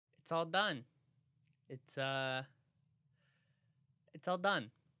it's all done. It's all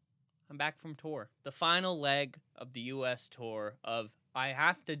done. I'm back from tour. The final leg of the US tour of I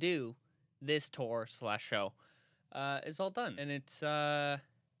have to do this tour/show is all done. And it's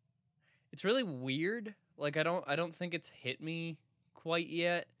really weird. Like I don't think it's hit me quite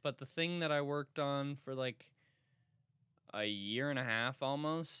yet, but the thing that I worked on for like a year and a half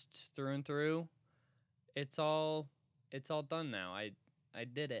almost through and through, it's all done now. I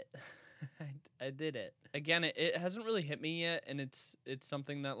did it. I did it. Again, it hasn't really hit me yet, and it's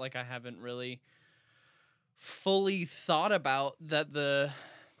something that like I haven't really fully thought about that the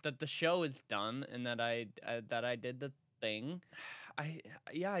show is done and that I did the thing. I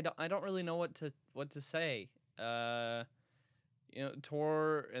don't really know what to say. Tour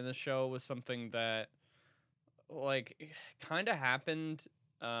and the show was something that like kind of happened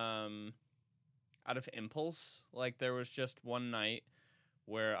out of impulse. Like there was just one night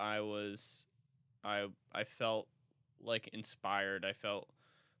where I felt like inspired. I felt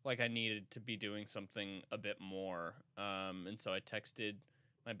like I needed to be doing something a bit more. And so I texted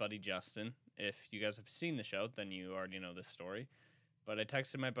my buddy Justin. If you guys have seen the show, then you already know this story. But I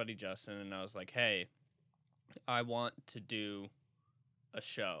texted my buddy Justin and I was like, hey, I want to do a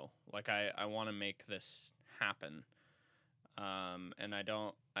show. Like I want to make this happen. And I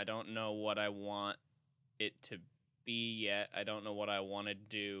don't know what I want it to be yet. I don't know what I want to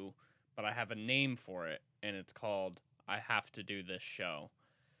do, but I have a name for it, and it's called I Have to Do This Show.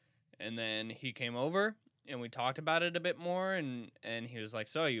 And then he came over and we talked about it a bit more, and he was like,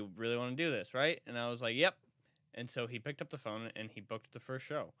 so you really want to do this, right? And I was like, yep. And so he picked up the phone and he booked the first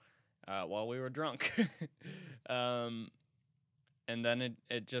show while we were drunk. And then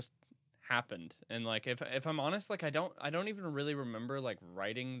it just happened. And like if I'm honest, like I don't even really remember like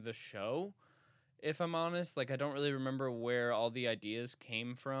writing the show. If I'm honest, like I don't really remember where all the ideas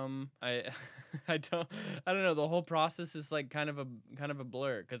came from. I don't know. The whole process is like kind of a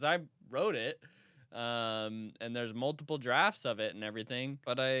blur because I wrote it, and there's multiple drafts of it and everything.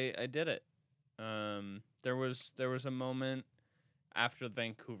 But I did it. There was a moment after the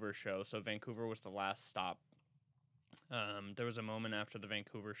Vancouver show. So Vancouver was the last stop. There was a moment after the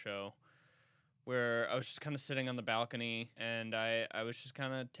Vancouver show where I was just kind of sitting on the balcony and I was just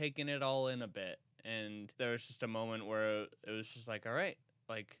kind of taking it all in a bit. And there was just a moment where it was just like, all right,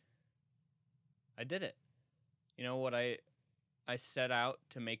 like, I did it. You know what? I set out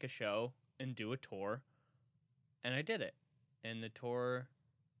to make a show and do a tour, and I did it. And the tour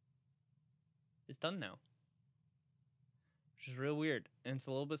is done now, which is real weird. And it's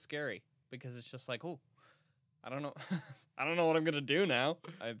a little bit scary because it's just like, oh, I don't know. I don't know what I'm going to do now.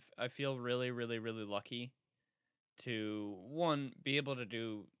 I feel really, really, really lucky to, one, be able to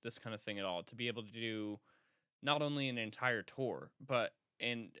do this kind of thing at all, to be able to do not only an entire tour, but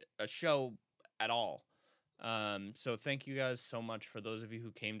in a show at all. So thank you guys so much for those of you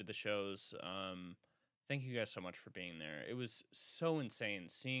who came to the shows. Thank you guys so much for being there. It was so insane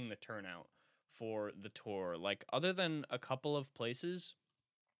seeing the turnout for the tour. Like, other than a couple of places,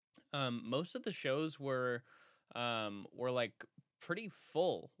 most of the shows were like pretty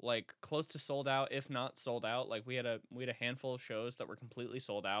full, like close to sold out, if not sold out. Like we had a handful of shows that were completely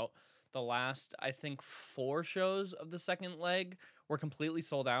sold out. The last, I think, 4 shows of the second leg were completely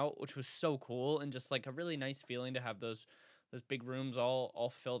sold out, which was so cool and just like a really nice feeling to have those big rooms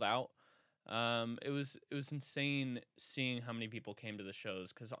all filled out. It was insane seeing how many people came to the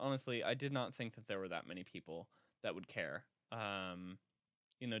shows, because honestly, I did not think that there were that many people that would care.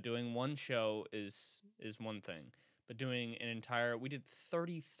 Doing one show is one thing. But doing we did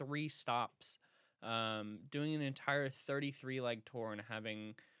 33 stops, doing an entire 33 leg tour and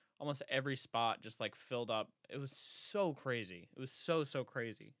having almost every spot just like filled up. It was so crazy. It was so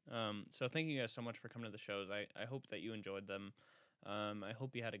crazy. So thank you guys so much for coming to the shows. I hope that you enjoyed them. I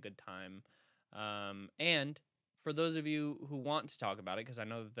hope you had a good time. And for those of you who want to talk about it, because I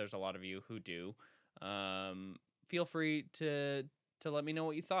know that there's a lot of you who do, feel free to let me know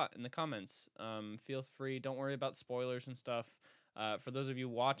what you thought in the comments. Feel free. Don't worry about spoilers and stuff. For those of you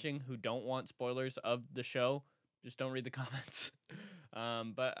watching who don't want spoilers of the show, just don't read the comments.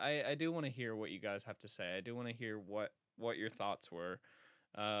 But I do want to hear what you guys have to say. I do want to hear what your thoughts were.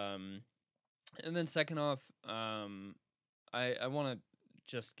 And then second off, I want to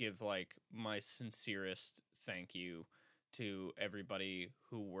just give like my sincerest thank you to everybody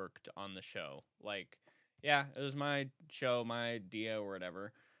who worked on the show. Like, yeah, it was my show, my idea or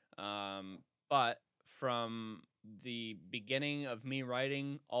whatever. But from the beginning of me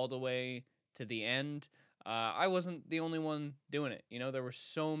writing all the way to the end, I wasn't the only one doing it. There were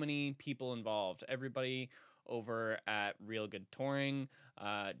so many people involved. Everybody over at Real Good Touring,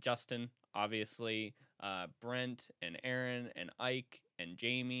 Justin, obviously, Brent and Aaron and Ike and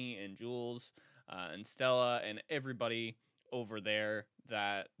Jamie and Jules and Stella and everybody over there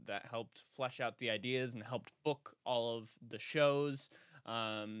that helped flesh out the ideas and helped book all of the shows.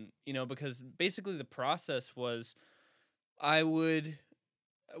 Because basically the process was I would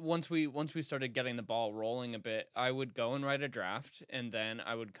once we started getting the ball rolling a bit, I would go and write a draft, and then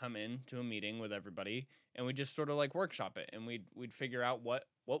I would come in to a meeting with everybody, and we just sort of like workshop it, and we'd figure out what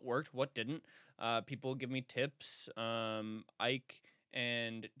worked, what didn't. People would give me tips. Ike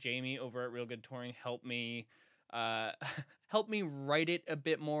and Jamie over at Real Good Touring helped me help me write it a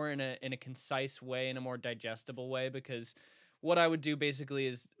bit more in a concise way, in a more digestible way, because what I would do basically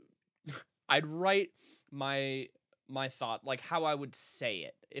is I'd write my thought, like how I would say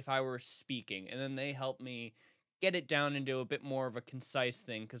it if I were speaking, and then they help me get it down into a bit more of a concise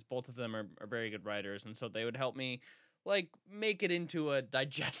thing, because both of them are very good writers, and so they would help me like make it into a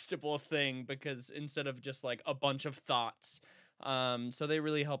digestible thing, because instead of just like a bunch of thoughts. So they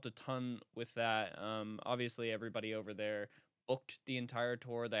really helped a ton with that. Obviously everybody over there booked the entire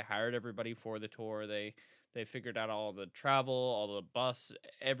tour. They hired everybody for the tour. They figured out all the travel, all the bus,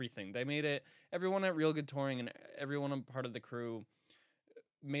 everything. They made it, everyone at Real Good Touring and everyone a part of the crew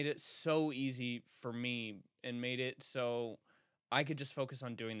made it so easy for me, and made it so I could just focus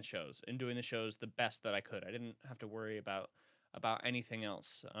on doing the shows and doing the shows the best that I could. I didn't have to worry about anything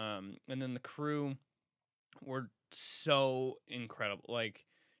else. And then the crew were so incredible. Like,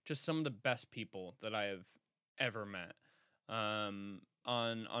 just some of the best people that I have ever met.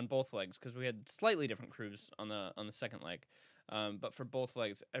 On both legs, because we had slightly different crews on the second leg. But for both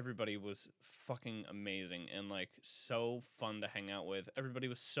legs, everybody was fucking amazing and like so fun to hang out with. Everybody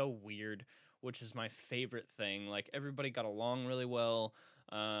was so weird, which is my favorite thing. Like, everybody got along really well.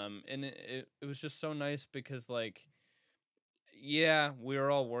 And it was just so nice, because like, yeah, we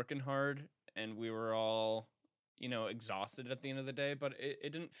were all working hard and we were all, exhausted at the end of the day, but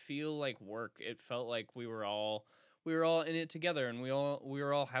it didn't feel like work. It felt like we were all in it together, and we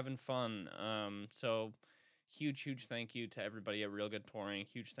were all having fun. So huge thank you to everybody at Real Good Touring.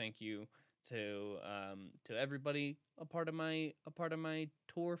 Huge thank you to everybody a part of my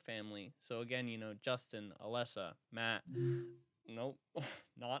tour family. So again, Justin, Alessa, Matt, nope,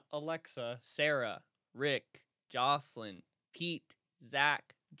 not Alexa, Sarah, Rick, Jocelyn, Pete,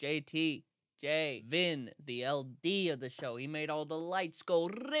 Zach, JT, Jay, Vin, the LD of the show. He made all the lights go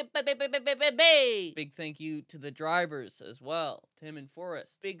rip. Big thank you to the drivers as well, Tim and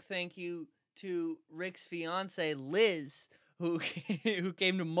Forrest. Big thank you to Rick's fiance, Liz, who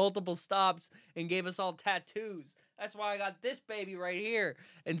came to multiple stops and gave us all tattoos. That's why I got this baby right here.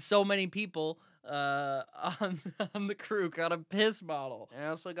 And so many people on the crew got a piss bottle. And I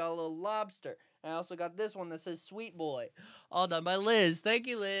also got a little lobster. I also got this one that says Sweet Boy. All done by Liz. Thank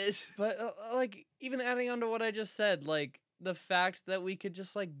you, Liz. But, like, even adding on to what I just said, like, the fact that we could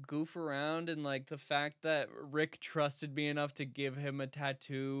just, like, goof around, and, like, the fact that Rick trusted me enough to give him a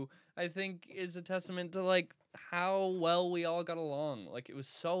tattoo, I think is a testament to, like, how well we all got along. Like, it was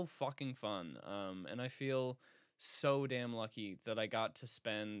so fucking fun. And I feel so damn lucky that I got to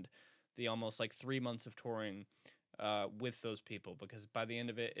spend the almost, like, 3 months of touring with those people, because by the end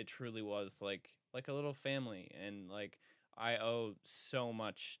of it, it truly was like a little family, and like I owe so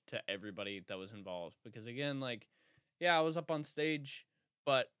much to everybody that was involved, because again, like, yeah, I was up on stage,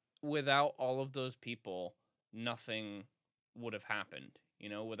 but without all of those people, nothing would have happened,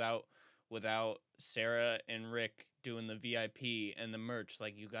 without Sarah and Rick doing the VIP and the merch,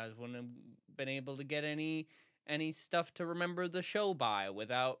 like, you guys wouldn't have been able to get any stuff to remember the show by,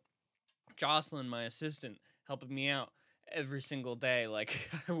 without Jocelyn, my assistant, helping me out every single day. Like,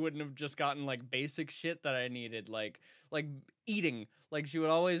 I wouldn't have just gotten like basic shit that I needed, like eating. Like, she would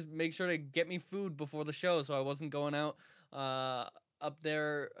always make sure to get me food before the show, so I wasn't going out up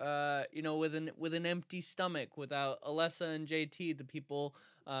there with an empty stomach, without Alessa and JT, the people,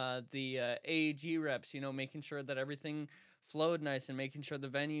 the AAG reps, making sure that everything flowed nice, and making sure the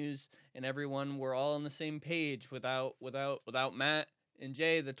venues and everyone were all on the same page, without Matt and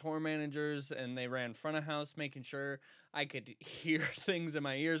Jay, the tour managers, and they ran front of house, making sure I could hear things in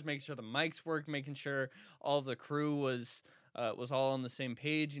my ears, making sure the mics worked, making sure all of the crew was all on the same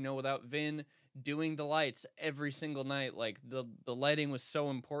page, without Vin doing the lights every single night. Like, the lighting was so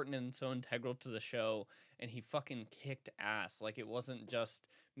important and so integral to the show, and he fucking kicked ass. Like, it wasn't just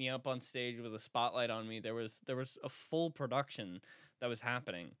me up on stage with a spotlight on me. There was a full production that was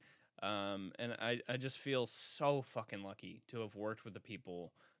happening. And I just feel so fucking lucky to have worked with the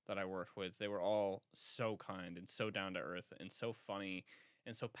people that I worked with. They were all so kind and so down to earth and so funny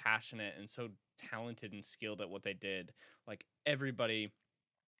and so passionate and so talented and skilled at what they did. Like everybody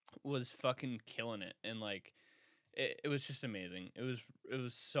was fucking killing it, and like it was just amazing. It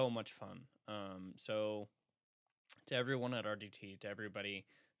was so much fun. So to everyone at RDT, to everybody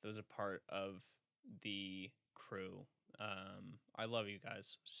that was a part of the crew, I love you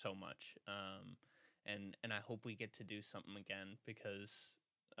guys so much. And I hope we get to do something again, because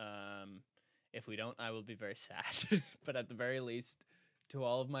if we don't, I will be very sad. But at the very least, to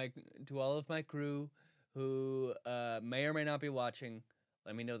all of my crew who may or may not be watching,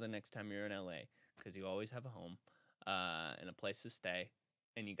 let me know the next time you're in LA, because you always have a home and a place to stay,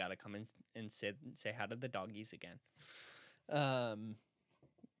 and you gotta come in and say hi to the doggies again.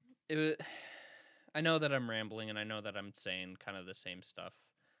 I know that I'm rambling, and I know that I'm saying kind of the same stuff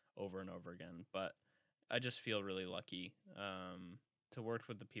over and over again, but I just feel really lucky to work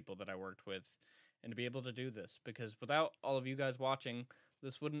with the people that I worked with, and to be able to do this, because without all of you guys watching,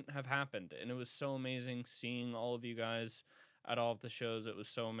 this wouldn't have happened. And it was so amazing seeing all of you guys at all of the shows. It was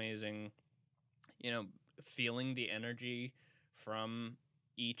so amazing, feeling the energy from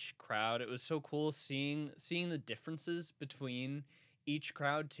each crowd. It was so cool seeing the differences between each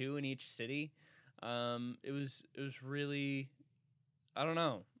crowd too, in each city. It was really, I don't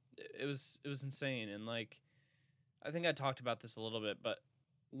know, it was insane. And like, I think I talked about this a little bit, but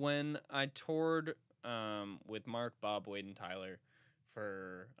when I toured with Mark, Bob, Wade, and Tyler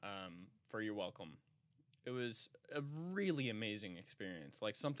for You're Welcome, it was a really amazing experience,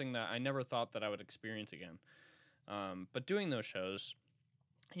 like something that I never thought that I would experience again. But doing those shows,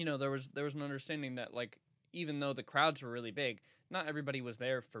 there was an understanding that, like, even though the crowds were really big, not everybody was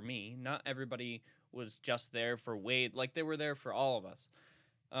there for me. Not everybody was just there for Wade. Like, they were there for all of us.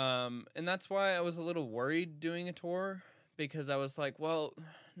 And that's why I was a little worried doing a tour, because I was like, well,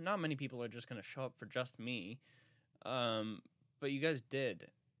 not many people are just going to show up for just me. But you guys did.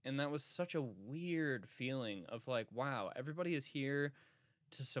 And that was such a weird feeling of like, wow, everybody is here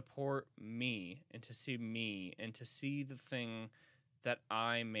to support me and to see me and to see the thing that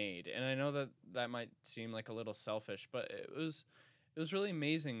I made. And I know that might seem like a little selfish, but it was really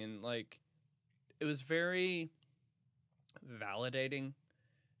amazing. And like, it was very validating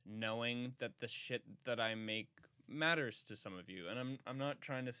knowing that the shit that I make matters to some of you. And I'm not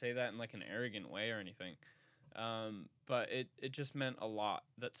trying to say that in like an arrogant way or anything. But it just meant a lot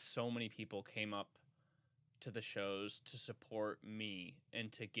that so many people came up to the shows to support me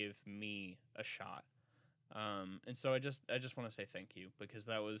and to give me a shot. And so I just want to say thank you, because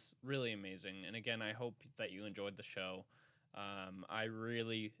that was really amazing. And again, I hope that you enjoyed the show.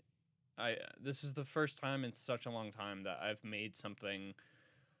 This is the first time in such a long time that I've made something,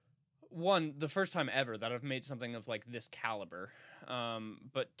 the first time ever that I've made something of like this caliber.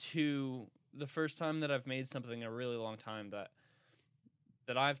 But two, the first time that I've made something in a really long time that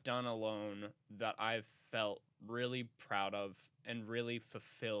I've done alone, that I've felt really proud of and really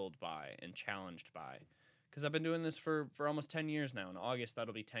fulfilled by and challenged by. Because I've been doing this for almost 10 years now. In August,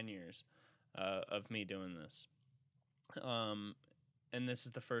 that'll be 10 years of me doing this. And this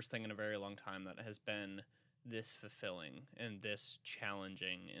is the first thing in a very long time that has been this fulfilling and this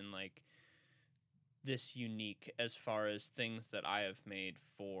challenging and like this unique as far as things that I have made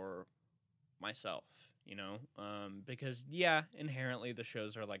for myself, because yeah, inherently the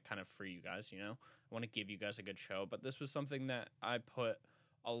shows are like kind of for you guys, I want to give you guys a good show, but this was something that I put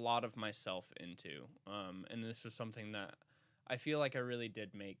a lot of myself into, and this was something that I feel like I really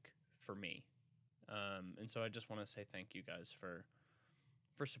did make for me, and so I just want to say thank you guys for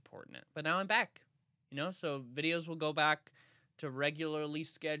supporting it. But now I'm back, so videos will go back to regularly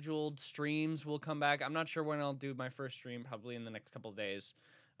scheduled, streams will come back. I'm not sure when I'll do my first stream, probably in the next couple of days.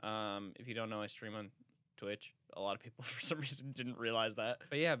 If you don't know, I stream on Twitch. A lot of people for some reason didn't realize that.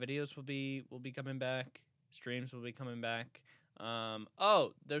 But yeah, videos will be coming back. Streams will be coming back.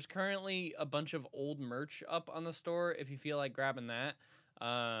 There's currently a bunch of old merch up on the store if you feel like grabbing that.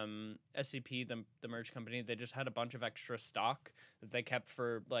 SCP, the merch company, they just had a bunch of extra stock that they kept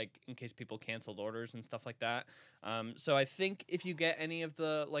for like in case people canceled orders and stuff like that. So I think if you get any of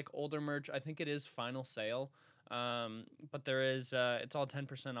the like older merch, I think it is final sale. But there is it's all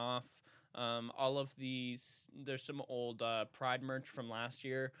 10% off. All of these, there's some old Pride merch from last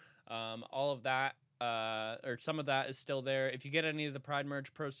year. All of that or some of that is still there. If you get any of the Pride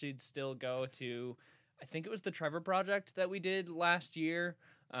merch, proceeds still go to, I think it was the Trevor Project that we did last year.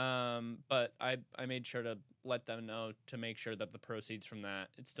 But I made sure to let them know to make sure that the proceeds from that,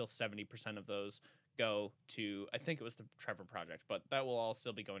 it's still 70% of those go to, I think it was the Trevor Project, but that will all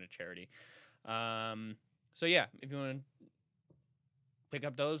still be going to charity. So yeah, if you want to pick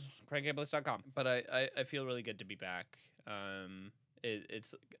up those, CrankGameplays.com. But I feel really good to be back.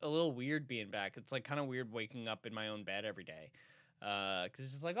 It's a little weird being back. It's like kind of weird waking up in my own bed every day. Because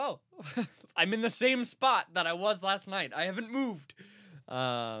it's just like, oh, I'm in the same spot that I was last night. I haven't moved.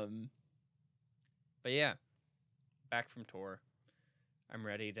 But yeah, back from tour. I'm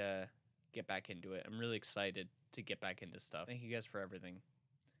ready to get back into it. I'm really excited to get back into stuff. Thank you guys for everything.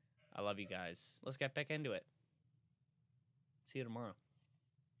 I love you guys. Let's get back into it. See you tomorrow.